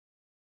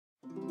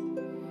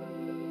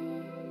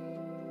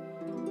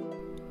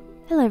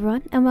Hello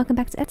everyone and welcome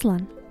back to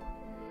Etellan.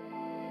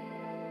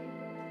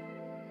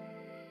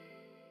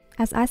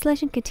 As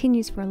isolation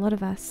continues for a lot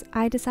of us,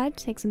 I decided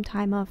to take some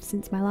time off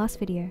since my last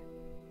video.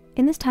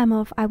 In this time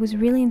off, I was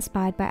really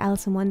inspired by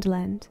Alice in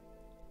Wonderland.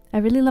 I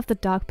really love the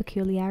dark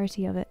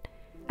peculiarity of it.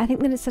 I think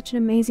that it's such an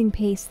amazing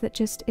piece that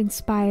just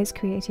inspires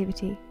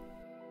creativity.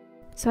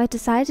 So I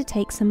decided to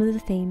take some of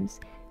the themes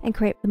and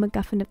create the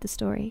MacGuffin of the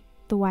story,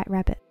 the White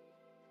Rabbit.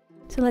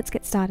 So let's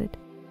get started.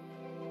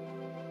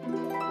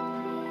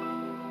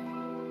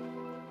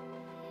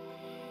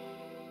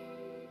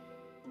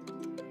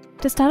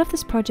 To start off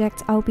this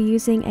project, I'll be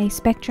using a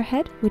Spectra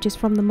head, which is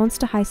from the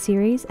Monster High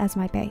series, as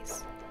my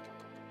base.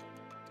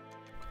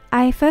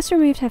 I first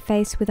removed her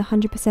face with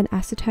 100%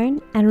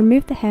 acetone and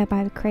removed the hair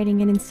by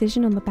creating an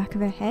incision on the back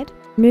of her head,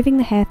 moving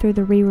the hair through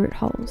the reroot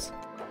holes.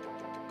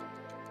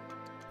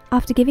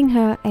 After giving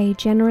her a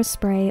generous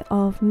spray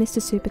of Mr.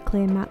 Super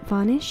Clear Matte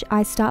Varnish,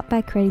 I start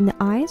by creating the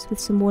eyes with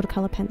some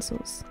watercolour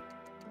pencils.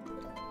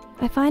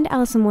 I find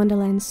Alice in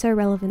Wonderland so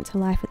relevant to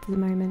life at the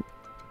moment,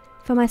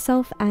 for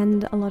myself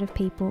and a lot of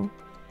people.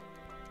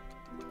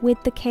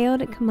 With the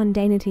chaotic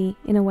mundanity,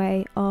 in a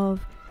way,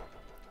 of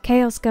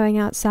chaos going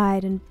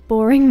outside and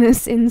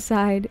boringness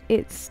inside,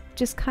 it's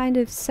just kind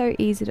of so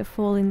easy to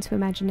fall into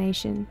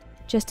imagination,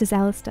 just as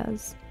Alice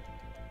does.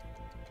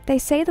 They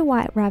say the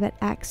White Rabbit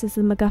acts as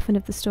the MacGuffin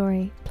of the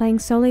story, playing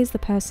solely as the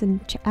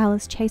person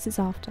Alice chases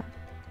after,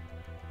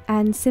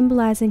 and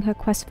symbolising her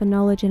quest for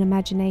knowledge and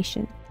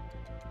imagination.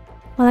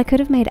 While I could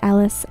have made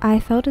Alice, I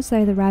felt as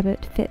though the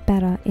rabbit fit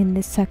better in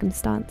this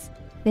circumstance.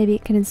 Maybe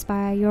it can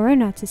inspire your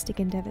own artistic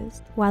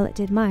endeavours, while it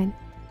did mine.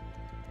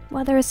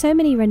 While there are so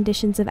many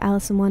renditions of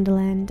Alice in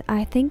Wonderland,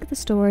 I think the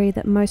story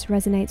that most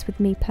resonates with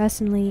me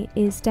personally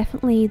is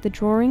definitely the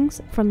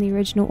drawings from the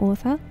original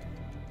author,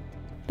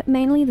 but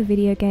mainly the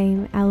video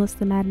game Alice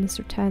the Madness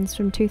Returns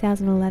from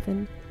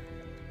 2011.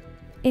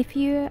 If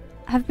you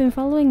have been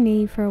following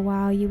me for a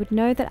while, you would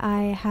know that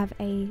I have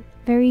a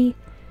very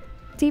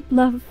deep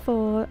love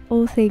for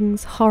all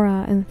things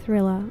horror and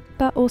thriller,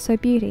 but also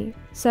beauty,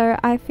 so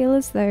I feel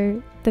as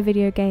though the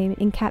video game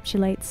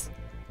encapsulates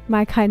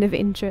my kind of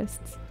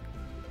interests.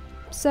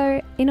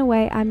 So in a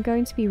way, I'm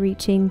going to be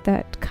reaching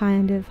that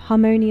kind of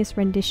harmonious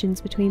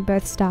renditions between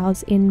both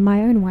styles in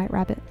my own White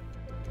Rabbit.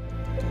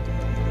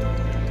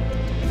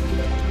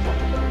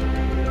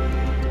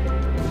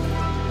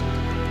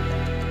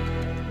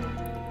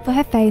 For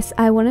her face,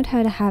 I wanted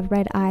her to have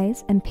red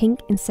eyes and pink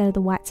instead of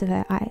the whites of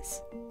her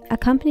eyes,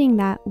 accompanying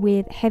that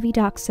with heavy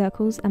dark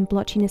circles and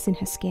blotchiness in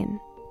her skin.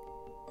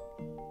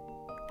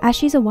 As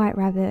she's a white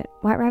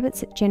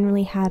rabbits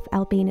generally have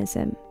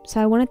albinism, so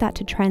I wanted that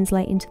to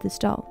translate into this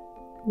doll.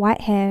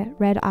 White hair,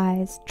 red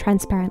eyes,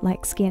 transparent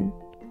like skin.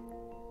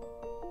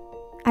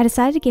 I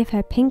decided to give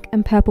her pink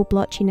and purple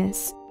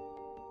blotchiness.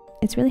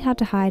 It's really hard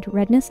to hide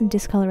redness and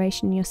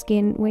discoloration in your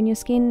skin when your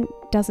skin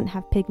doesn't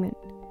have pigment.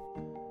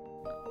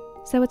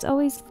 So it's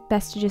always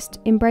best to just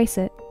embrace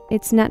it.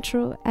 It's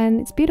natural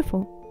and it's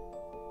beautiful.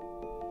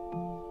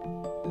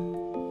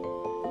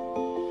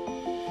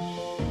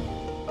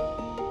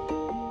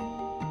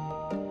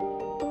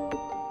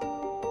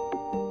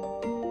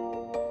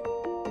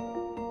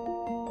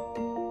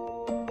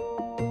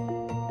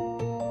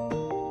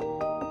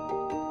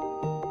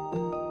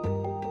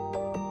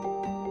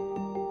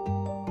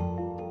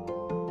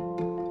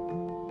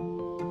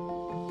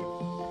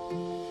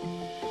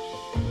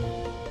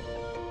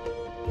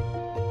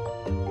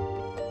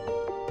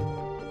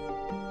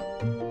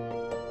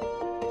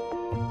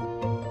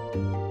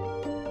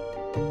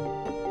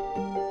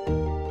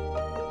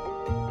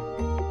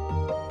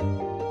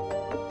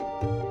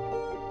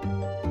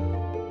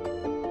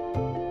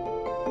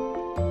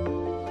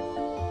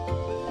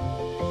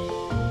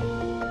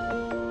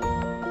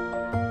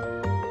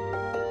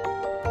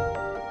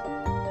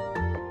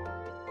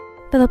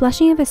 For the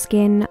blushing of her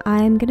skin,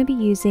 I'm going to be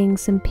using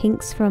some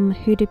pinks from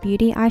Huda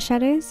Beauty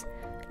eyeshadows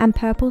and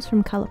purples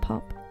from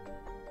Colourpop.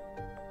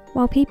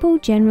 While people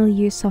generally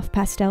use soft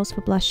pastels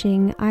for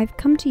blushing, I've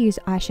come to use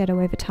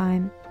eyeshadow over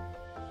time.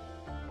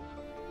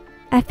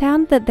 I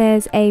found that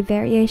there's a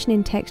variation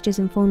in textures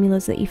and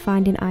formulas that you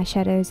find in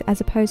eyeshadows as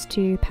opposed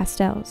to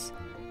pastels.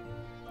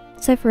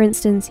 So for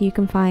instance, you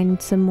can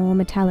find some more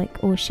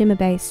metallic or shimmer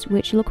based,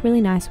 which look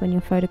really nice when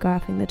you're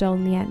photographing the doll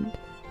in the end.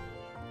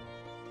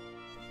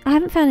 I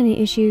haven't found any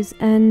issues,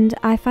 and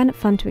I find it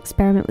fun to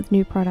experiment with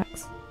new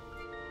products.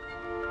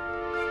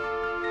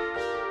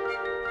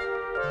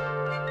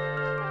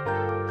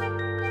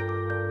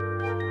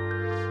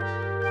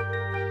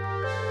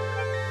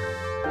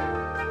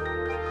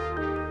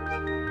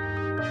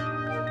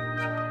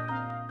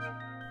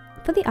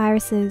 For the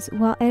irises,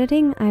 while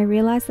editing, I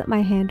realised that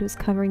my hand was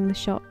covering the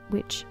shot,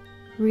 which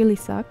really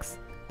sucks,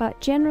 but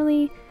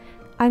generally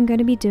I'm going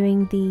to be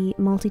doing the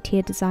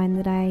multi-tier design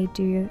that I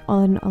do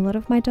on a lot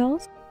of my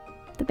dolls.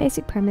 The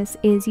basic premise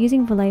is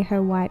using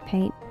Vallejo white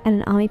paint and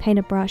an army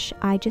painter brush.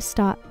 I just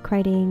start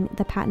creating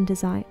the pattern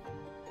design.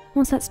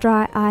 Once that's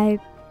dry, I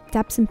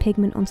dab some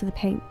pigment onto the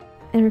paint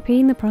and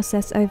repeating the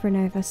process over and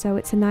over so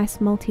it's a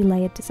nice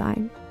multi-layered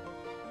design.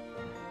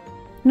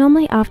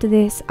 Normally after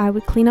this I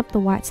would clean up the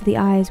whites of the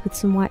eyes with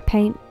some white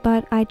paint,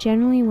 but I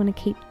generally want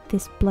to keep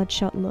this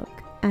bloodshot look,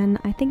 and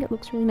I think it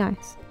looks really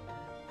nice.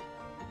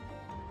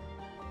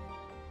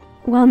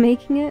 While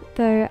making it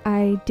though,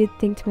 I did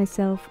think to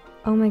myself,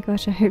 oh my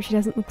gosh, I hope she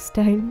doesn't look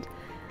stoned.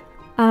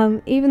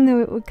 Even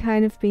though it would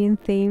kind of be in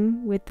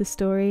theme with the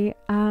story,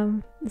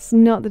 it's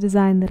not the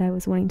design that I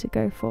was wanting to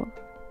go for.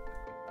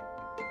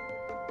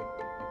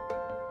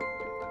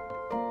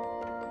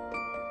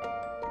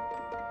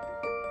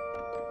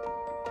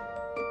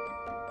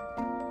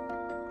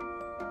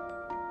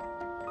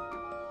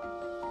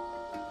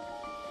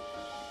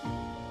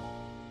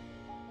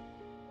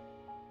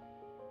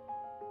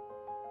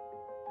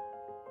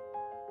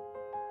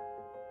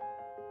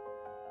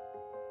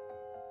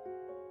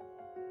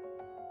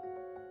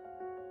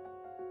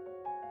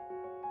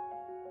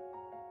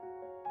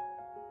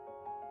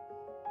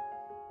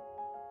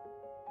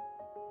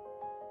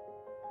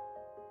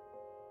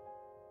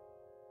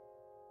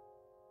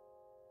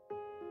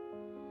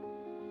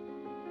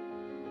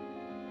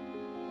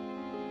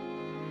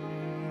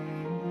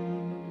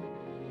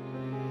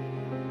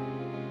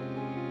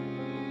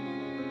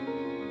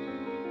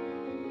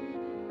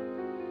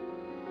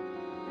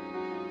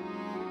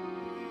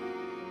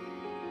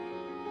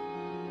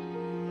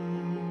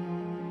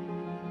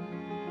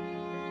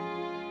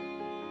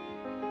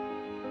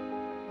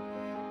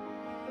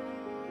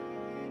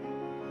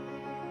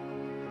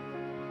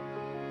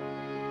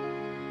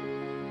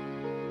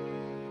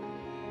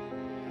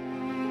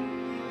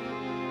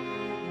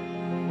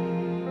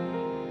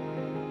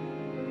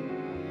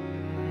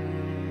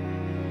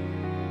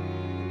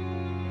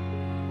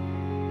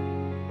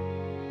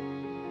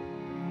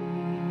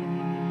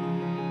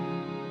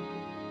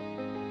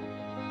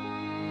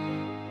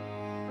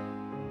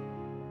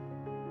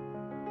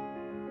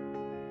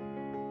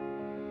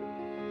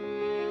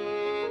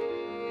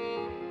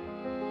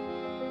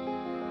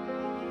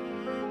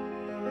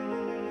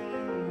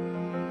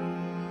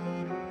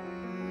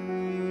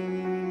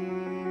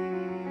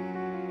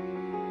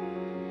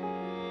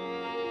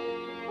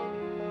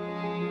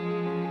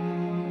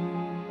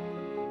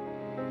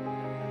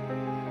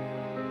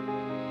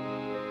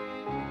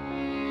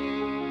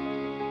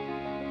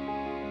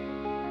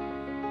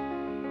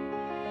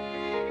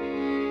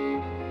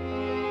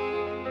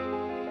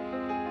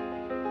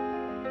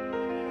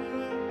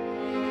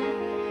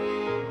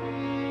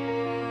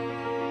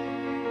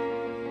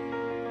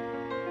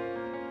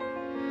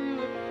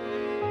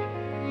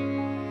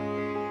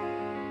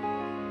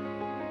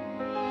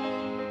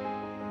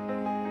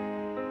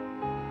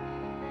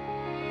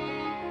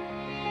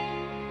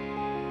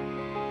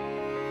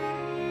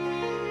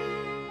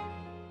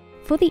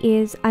 For the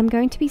ears, I'm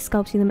going to be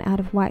sculpting them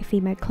out of white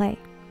Fimo clay,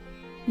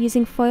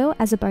 using foil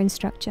as a bone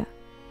structure.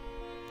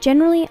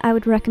 Generally, I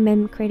would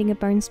recommend creating a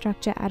bone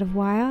structure out of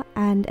wire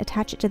and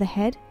attach it to the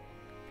head,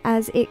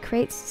 as it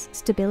creates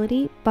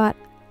stability, but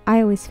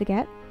I always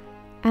forget,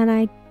 and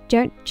I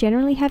don't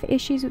generally have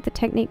issues with the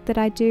technique that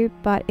I do,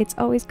 but it's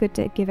always good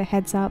to give a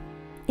heads up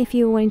if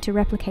you're wanting to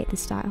replicate the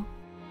style.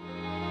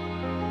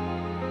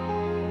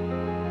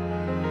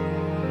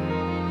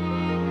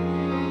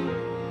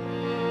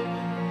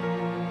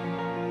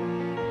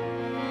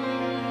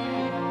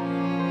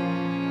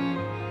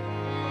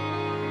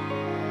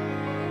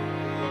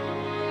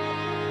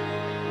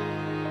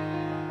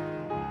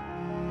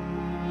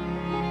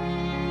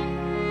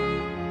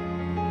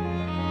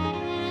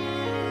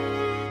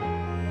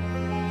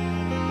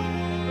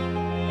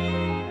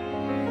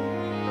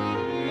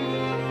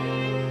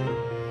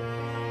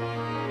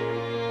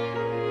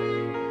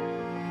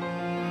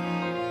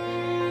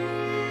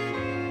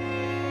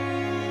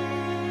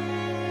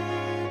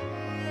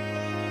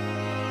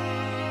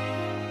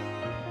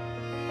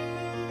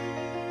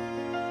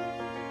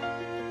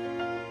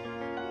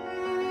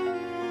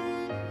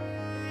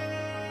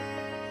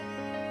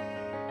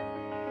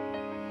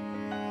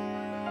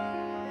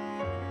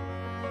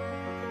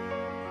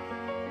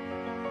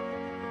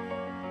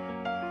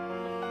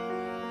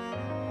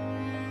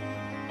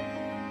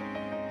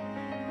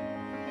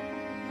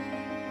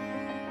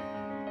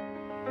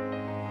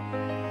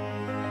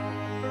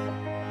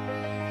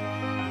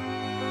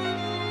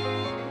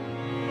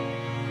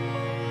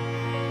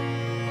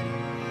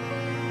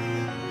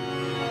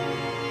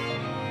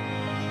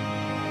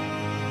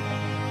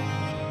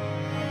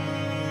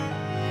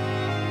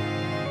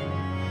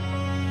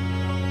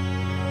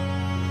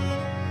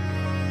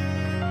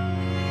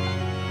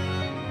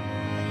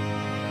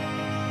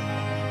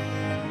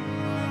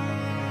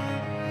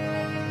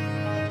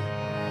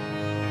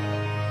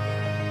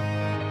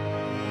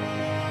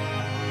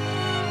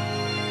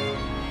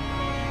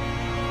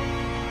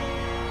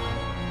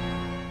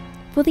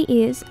 For the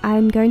ears, I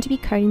am going to be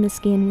coating the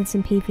skin with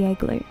some PVA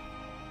glue.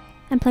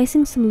 I'm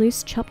placing some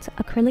loose chopped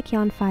acrylic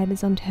yarn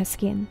fibres onto her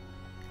skin.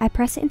 I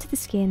press it into the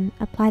skin,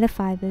 apply the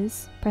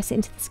fibres, press it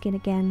into the skin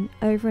again,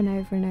 over and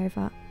over and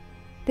over.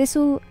 This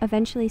will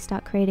eventually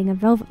start creating a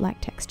velvet-like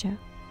texture.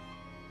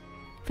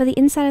 For the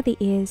inside of the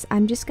ears,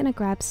 I'm just going to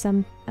grab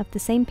some of the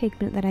same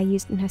pigment that I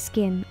used in her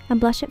skin and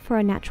blush it for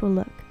a natural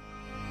look.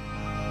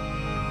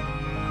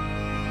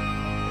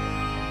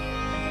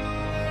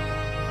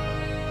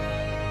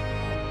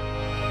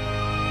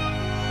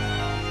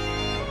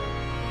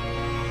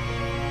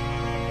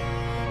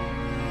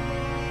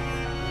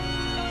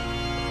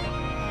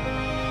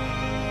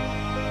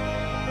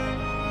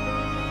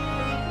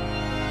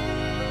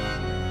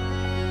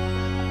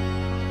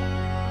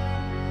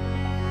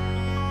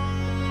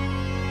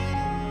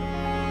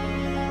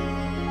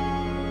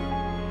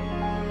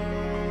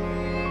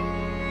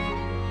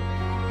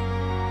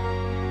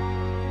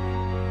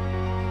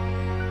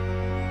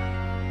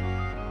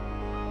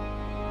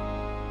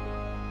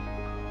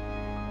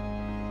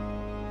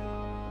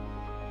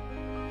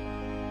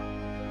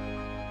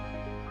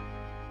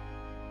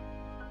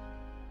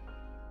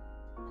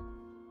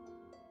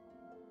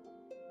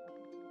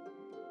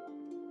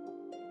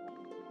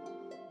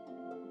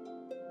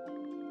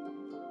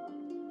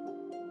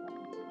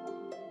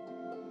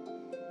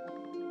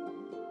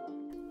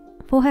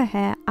 For her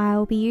hair,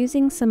 I'll be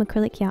using some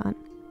acrylic yarn,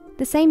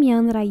 the same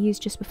yarn that I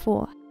used just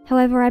before.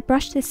 However, I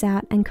brushed this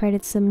out and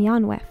created some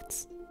yarn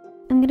wefts.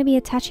 I'm going to be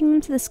attaching them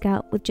to the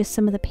scalp with just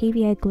some of the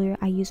PVA glue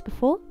I used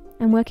before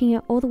and working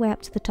it all the way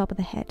up to the top of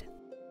the head.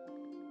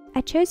 I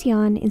chose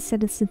yarn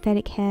instead of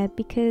synthetic hair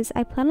because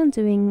I plan on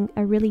doing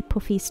a really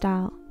puffy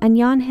style, and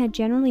yarn hair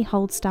generally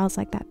holds styles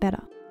like that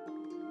better.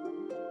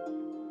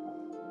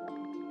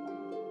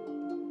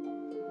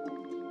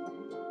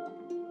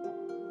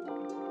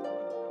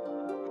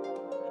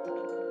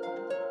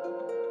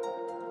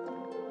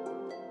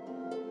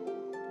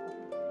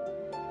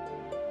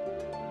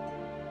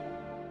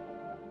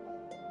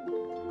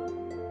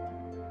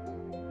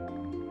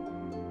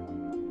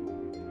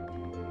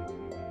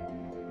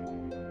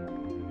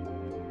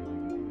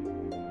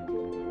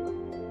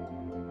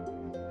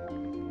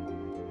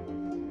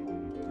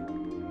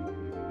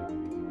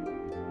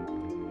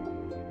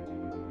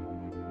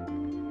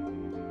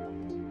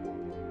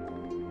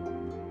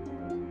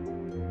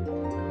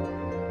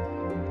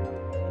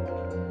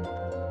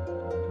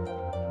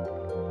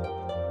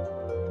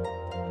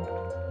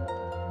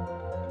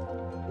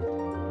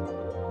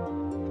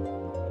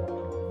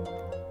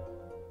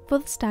 For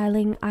the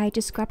styling, I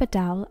just grab a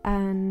dowel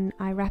and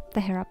I wrap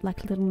the hair up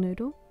like a little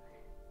noodle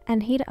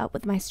and heat it up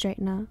with my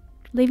straightener,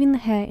 leaving the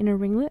hair in a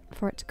ringlet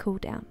for it to cool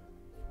down.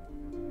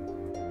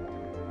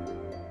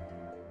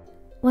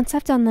 Once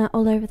I've done that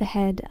all over the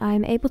head,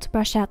 I'm able to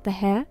brush out the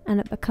hair and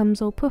it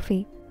becomes all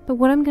puffy. But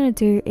what I'm going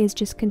to do is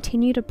just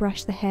continue to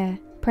brush the hair,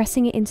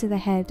 pressing it into the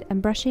head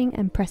and brushing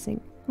and pressing.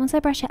 Once I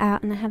brush it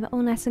out and I have it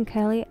all nice and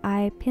curly,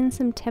 I pin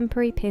some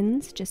temporary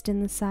pins just in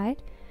the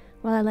side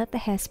while I let the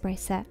hairspray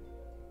set.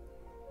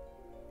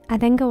 I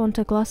then go on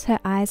to gloss her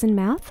eyes and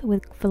mouth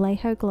with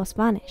Vallejo Gloss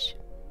Varnish.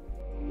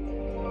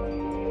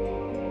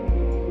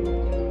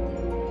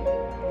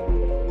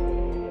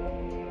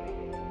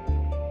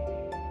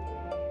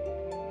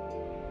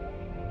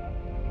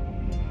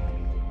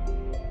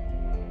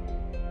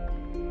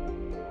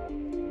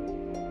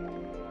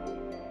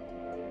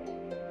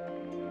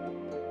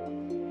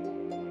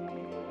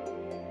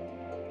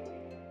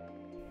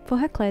 For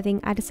her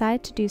clothing, I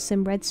decided to do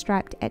some red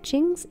striped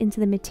etchings into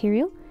the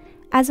material,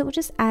 as it will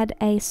just add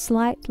a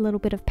slight little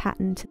bit of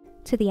pattern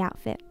to the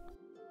outfit.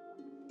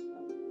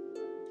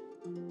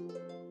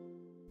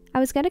 I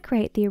was going to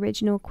create the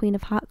original Queen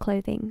of Heart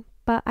clothing,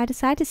 but I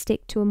decided to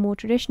stick to a more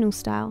traditional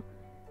style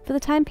for the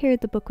time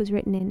period the book was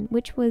written in,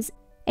 which was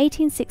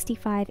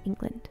 1865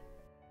 England.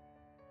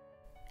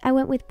 I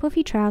went with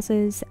puffy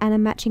trousers and a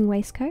matching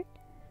waistcoat,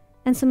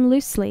 and some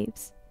loose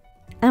sleeves,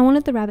 and I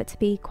wanted the rabbit to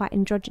be quite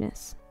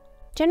androgynous.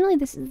 Generally,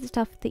 this is the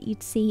stuff that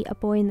you'd see a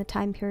boy in the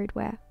time period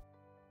wear.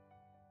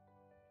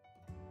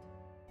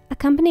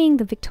 Accompanying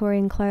the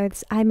Victorian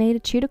clothes, I made a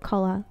Tudor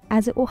collar,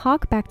 as it will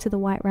hark back to the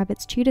White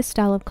Rabbit's Tudor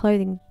style of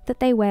clothing that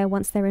they wear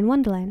once they're in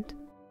Wonderland.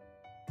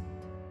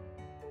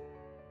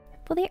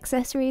 For the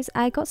accessories,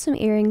 I got some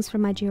earrings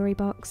from my jewellery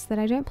box that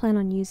I don't plan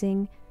on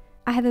using.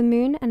 I have a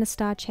moon and a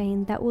star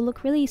chain that will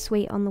look really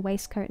sweet on the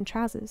waistcoat and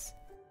trousers.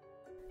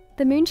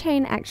 The moon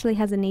chain actually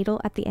has a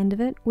needle at the end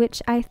of it,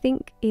 which I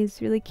think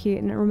is really cute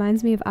and it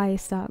reminds me of Arya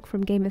Stark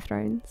from Game of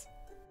Thrones.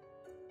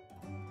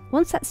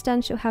 Once that's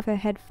done, she'll have her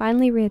head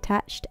finally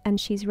reattached and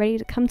she's ready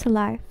to come to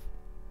life.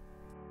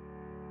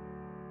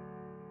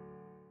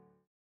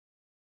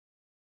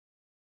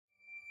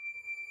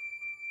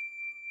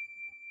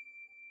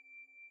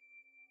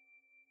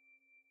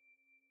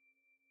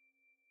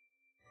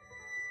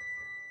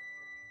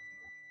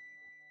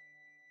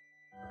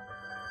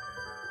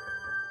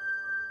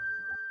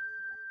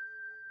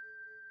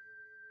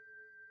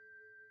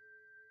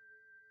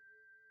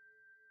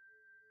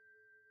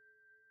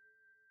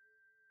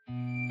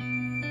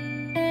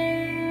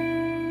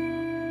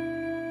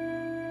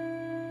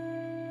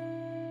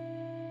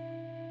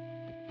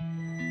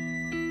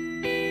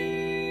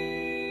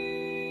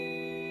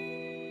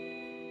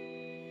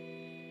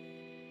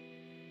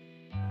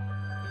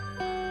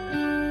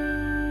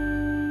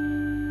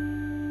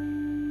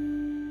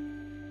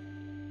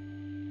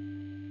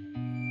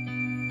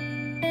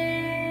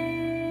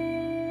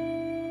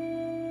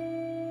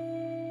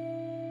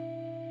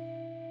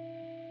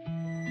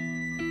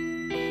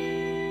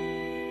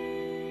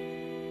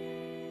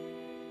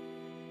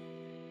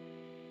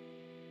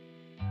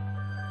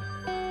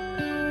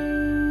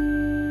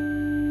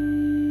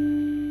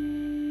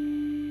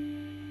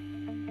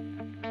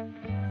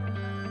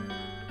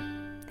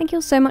 Thank you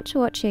all so much for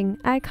watching.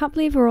 I can't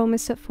believe we're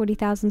almost at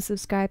 40,000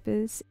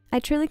 subscribers. I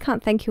truly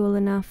can't thank you all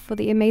enough for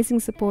the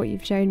amazing support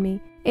you've shown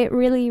me. It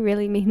really,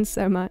 really means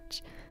so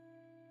much.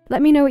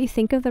 Let me know what you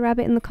think of the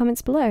rabbit in the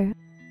comments below.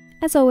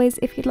 As always,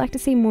 if you'd like to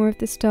see more of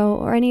this doll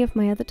or any of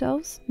my other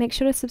dolls, make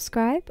sure to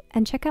subscribe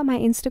and check out my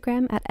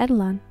Instagram at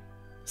etellan.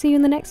 See you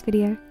in the next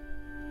video.